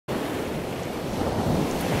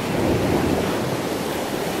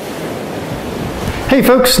Hey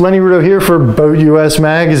folks, Lenny Rudow here for BoatUS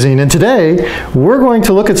Magazine, and today we're going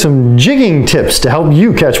to look at some jigging tips to help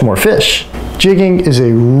you catch more fish. Jigging is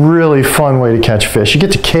a really fun way to catch fish. You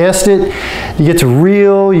get to cast it, you get to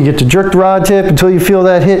reel, you get to jerk the rod tip until you feel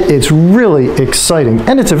that hit. It's really exciting,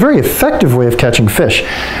 and it's a very effective way of catching fish.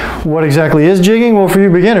 What exactly is jigging? Well, for you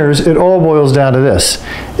beginners, it all boils down to this.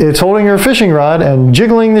 It's holding your fishing rod and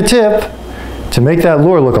jiggling the tip to make that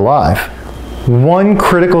lure look alive. One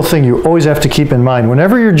critical thing you always have to keep in mind,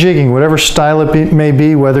 whenever you're jigging, whatever style it may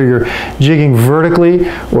be, whether you're jigging vertically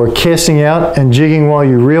or casting out and jigging while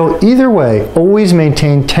you reel, either way, always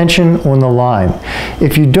maintain tension on the line.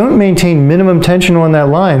 If you don't maintain minimum tension on that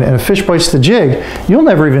line and a fish bites the jig, you'll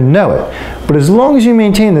never even know it. But as long as you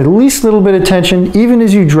maintain the least little bit of tension, even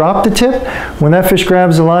as you drop the tip, when that fish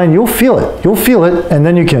grabs the line, you'll feel it. You'll feel it, and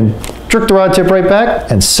then you can jerk the rod tip right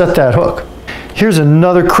back and set that hook. Here's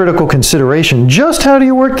another critical consideration. Just how do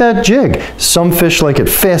you work that jig? Some fish like it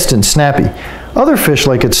fast and snappy. Other fish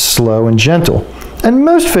like it slow and gentle. And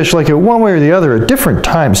most fish like it one way or the other at different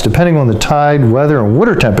times, depending on the tide, weather, and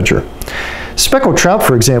water temperature. Speckled trout,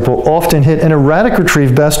 for example, often hit an erratic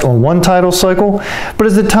retrieve best on one tidal cycle, but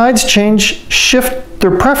as the tides change, shift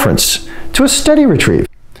their preference to a steady retrieve.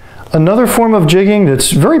 Another form of jigging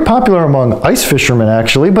that's very popular among ice fishermen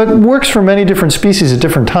actually, but works for many different species at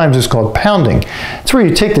different times, is called pounding. It's where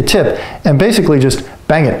you take the tip and basically just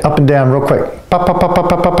bang it up and down real quick. Pop, pop, pop, pop,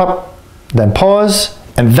 pop, pop, pop. Then pause,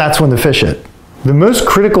 and that's when the fish hit. The most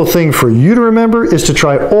critical thing for you to remember is to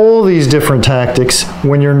try all these different tactics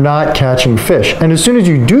when you're not catching fish. And as soon as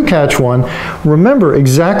you do catch one, remember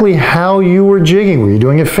exactly how you were jigging. Were you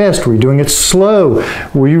doing it fast? Were you doing it slow?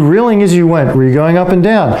 Were you reeling as you went? Were you going up and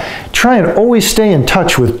down? Try and always stay in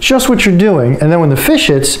touch with just what you're doing, and then when the fish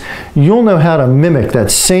hits, you'll know how to mimic that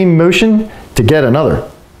same motion to get another.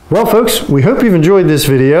 Well folks, we hope you've enjoyed this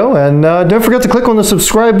video, and don't forget to click on the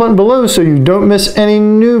subscribe button below so you don't miss any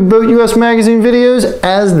new BoatUS Magazine videos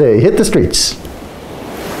as they hit the streets.